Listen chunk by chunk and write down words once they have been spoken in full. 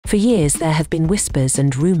For years, there have been whispers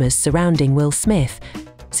and rumors surrounding Will Smith,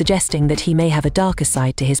 suggesting that he may have a darker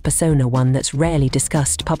side to his persona, one that's rarely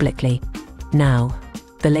discussed publicly. Now,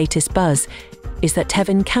 the latest buzz is that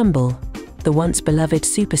Tevin Campbell, the once beloved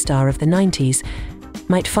superstar of the 90s,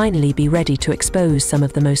 might finally be ready to expose some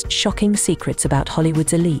of the most shocking secrets about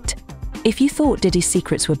Hollywood's elite. If you thought Diddy's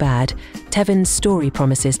secrets were bad, Tevin's story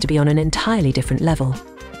promises to be on an entirely different level.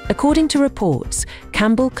 According to reports,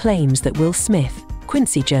 Campbell claims that Will Smith,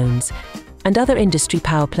 Quincy Jones, and other industry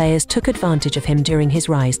power players took advantage of him during his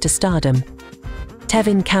rise to stardom.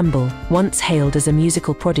 Tevin Campbell, once hailed as a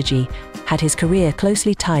musical prodigy, had his career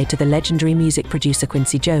closely tied to the legendary music producer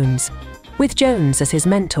Quincy Jones. With Jones as his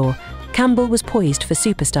mentor, Campbell was poised for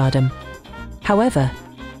superstardom. However,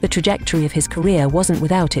 the trajectory of his career wasn't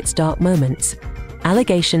without its dark moments.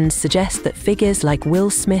 Allegations suggest that figures like Will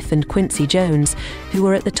Smith and Quincy Jones, who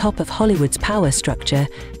were at the top of Hollywood's power structure,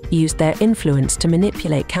 used their influence to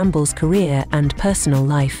manipulate Campbell's career and personal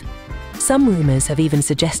life. Some rumors have even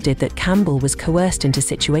suggested that Campbell was coerced into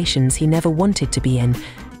situations he never wanted to be in,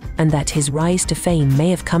 and that his rise to fame may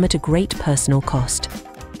have come at a great personal cost.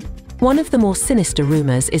 One of the more sinister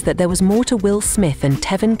rumors is that there was more to Will Smith and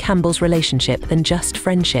Tevin Campbell's relationship than just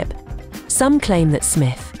friendship. Some claim that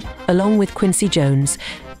Smith, along with Quincy Jones,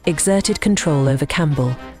 exerted control over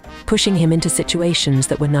Campbell, pushing him into situations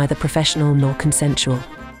that were neither professional nor consensual.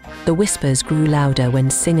 The whispers grew louder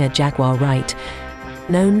when singer Jaguar Wright,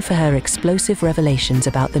 known for her explosive revelations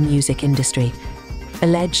about the music industry,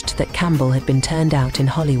 alleged that Campbell had been turned out in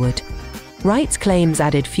Hollywood. Wright's claims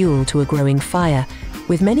added fuel to a growing fire,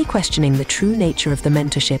 with many questioning the true nature of the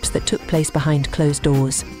mentorships that took place behind closed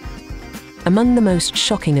doors. Among the most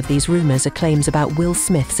shocking of these rumors are claims about Will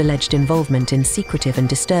Smith's alleged involvement in secretive and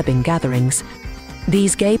disturbing gatherings.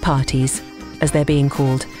 These gay parties, as they're being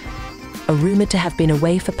called, are rumored to have been a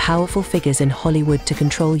way for powerful figures in Hollywood to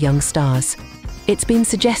control young stars. It's been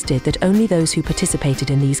suggested that only those who participated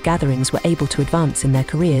in these gatherings were able to advance in their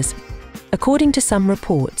careers. According to some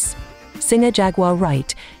reports, singer Jaguar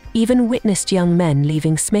Wright even witnessed young men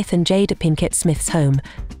leaving Smith and Jada Pinkett Smith's home,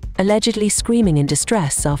 allegedly screaming in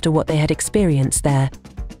distress after what they had experienced there.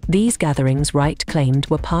 These gatherings, Wright claimed,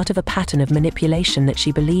 were part of a pattern of manipulation that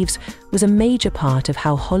she believes was a major part of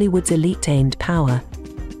how Hollywood's elite attained power.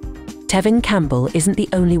 Tevin Campbell isn't the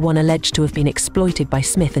only one alleged to have been exploited by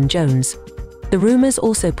Smith and Jones. The rumors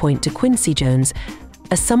also point to Quincy Jones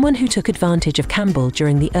as someone who took advantage of Campbell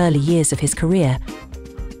during the early years of his career.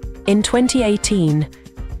 In 2018,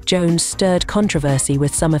 Jones stirred controversy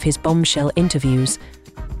with some of his bombshell interviews,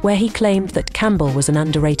 where he claimed that Campbell was an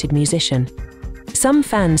underrated musician. Some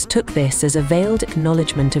fans took this as a veiled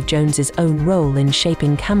acknowledgement of Jones's own role in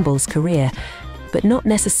shaping Campbell's career, but not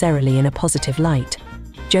necessarily in a positive light.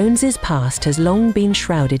 Jones's past has long been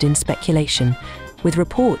shrouded in speculation, with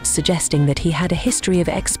reports suggesting that he had a history of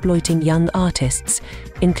exploiting young artists,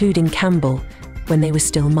 including Campbell, when they were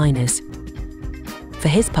still minors. For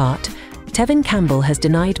his part, Tevin Campbell has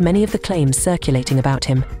denied many of the claims circulating about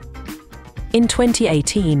him. In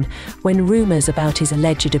 2018, when rumors about his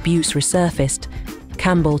alleged abuse resurfaced,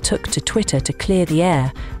 Campbell took to Twitter to clear the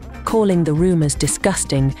air, calling the rumors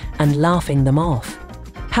disgusting and laughing them off.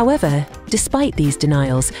 However, despite these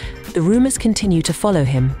denials, the rumors continue to follow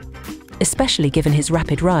him, especially given his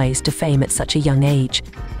rapid rise to fame at such a young age.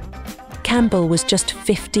 Campbell was just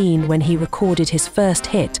 15 when he recorded his first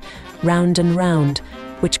hit, Round and Round,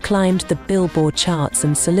 which climbed the Billboard charts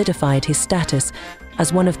and solidified his status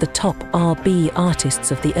as one of the top R&B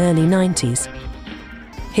artists of the early 90s.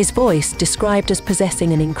 His voice, described as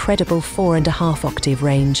possessing an incredible 4.5-octave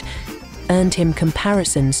range, earned him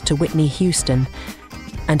comparisons to Whitney Houston,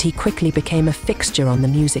 and he quickly became a fixture on the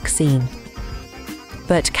music scene.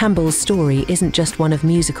 But Campbell's story isn't just one of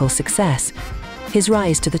musical success. His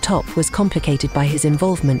rise to the top was complicated by his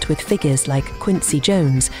involvement with figures like Quincy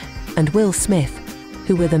Jones and Will Smith,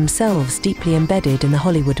 who were themselves deeply embedded in the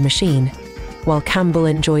Hollywood machine. While Campbell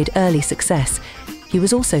enjoyed early success, he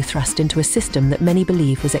was also thrust into a system that many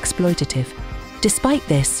believe was exploitative. Despite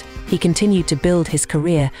this, he continued to build his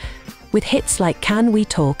career, with hits like Can We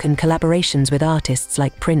Talk and collaborations with artists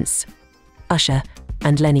like Prince, Usher,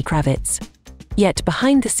 and Lenny Kravitz. Yet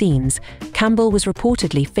behind the scenes, Campbell was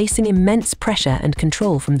reportedly facing immense pressure and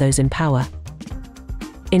control from those in power.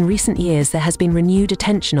 In recent years, there has been renewed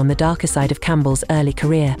attention on the darker side of Campbell's early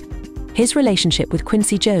career. His relationship with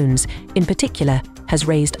Quincy Jones, in particular, has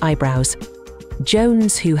raised eyebrows.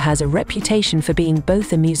 Jones, who has a reputation for being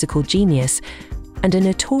both a musical genius and a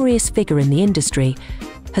notorious figure in the industry,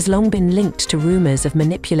 has long been linked to rumors of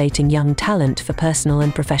manipulating young talent for personal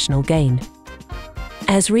and professional gain.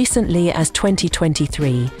 As recently as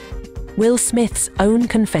 2023, Will Smith's own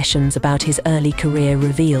confessions about his early career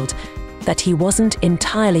revealed that he wasn't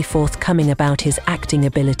entirely forthcoming about his acting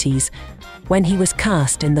abilities when he was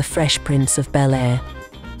cast in The Fresh Prince of Bel-Air.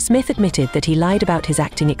 Smith admitted that he lied about his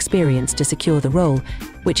acting experience to secure the role,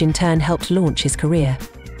 which in turn helped launch his career.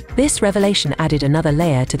 This revelation added another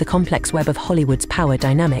layer to the complex web of Hollywood's power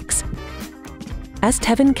dynamics. As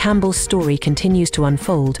Tevin Campbell's story continues to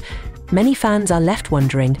unfold, many fans are left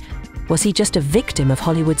wondering, was he just a victim of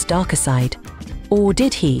Hollywood's darker side? Or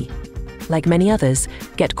did he, like many others,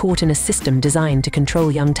 get caught in a system designed to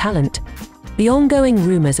control young talent? The ongoing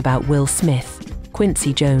rumors about Will Smith,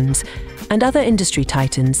 Quincy Jones, and other industry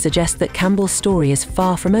titans suggest that Campbell's story is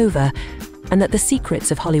far from over and that the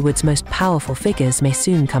secrets of Hollywood's most powerful figures may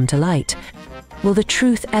soon come to light. Will the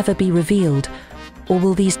truth ever be revealed, or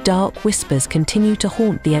will these dark whispers continue to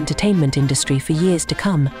haunt the entertainment industry for years to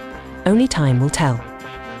come? Only time will tell.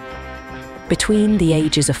 Between the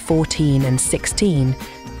ages of 14 and 16,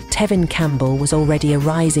 Tevin Campbell was already a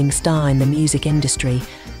rising star in the music industry,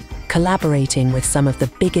 collaborating with some of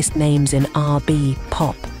the biggest names in R&B,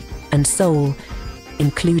 pop, and soul,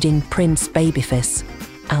 including Prince, Babyface,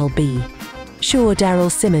 Al B, Shaw,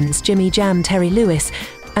 Daryl Simmons, Jimmy Jam, Terry Lewis,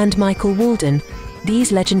 and Michael Walden.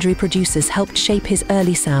 These legendary producers helped shape his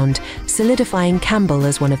early sound, solidifying Campbell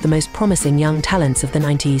as one of the most promising young talents of the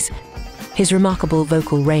 90s. His remarkable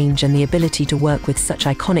vocal range and the ability to work with such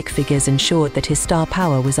iconic figures ensured that his star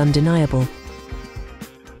power was undeniable.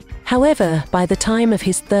 However, by the time of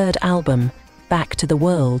his third album, Back to the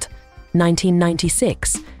World,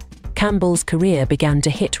 1996, Campbell's career began to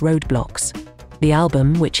hit roadblocks. The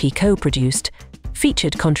album, which he co-produced,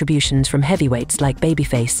 featured contributions from heavyweights like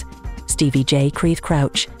Babyface, Stevie J. Keith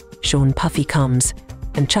Crouch, Sean Puffy Combs,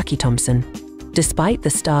 and Chucky Thompson. Despite the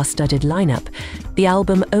star-studded lineup, the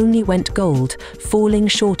album only went gold, falling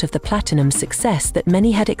short of the platinum success that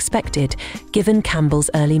many had expected, given Campbell's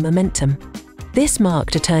early momentum. This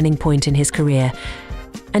marked a turning point in his career,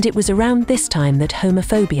 and it was around this time that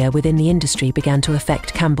homophobia within the industry began to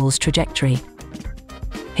affect Campbell's trajectory.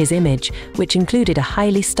 His image, which included a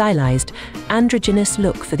highly stylized, androgynous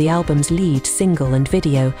look for the album's lead single and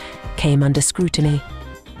video, came under scrutiny.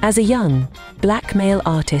 As a young, black male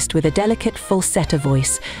artist with a delicate falsetto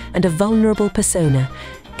voice and a vulnerable persona,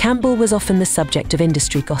 Campbell was often the subject of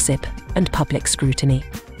industry gossip and public scrutiny.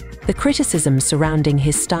 The criticisms surrounding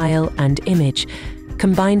his style and image,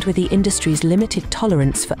 combined with the industry's limited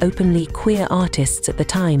tolerance for openly queer artists at the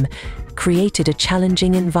time, created a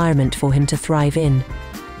challenging environment for him to thrive in.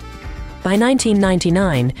 By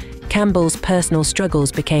 1999, Campbell's personal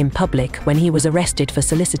struggles became public when he was arrested for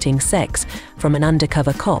soliciting sex from an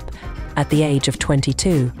undercover cop at the age of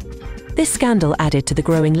 22. This scandal added to the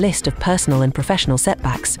growing list of personal and professional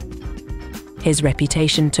setbacks. His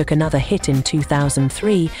reputation took another hit in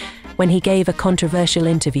 2003 when he gave a controversial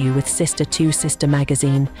interview with Sister to Sister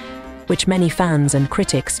magazine, which many fans and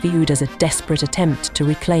critics viewed as a desperate attempt to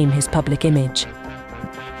reclaim his public image.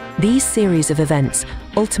 These series of events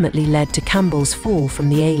ultimately led to Campbell's fall from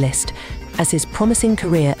the A-list, as his promising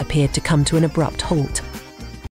career appeared to come to an abrupt halt.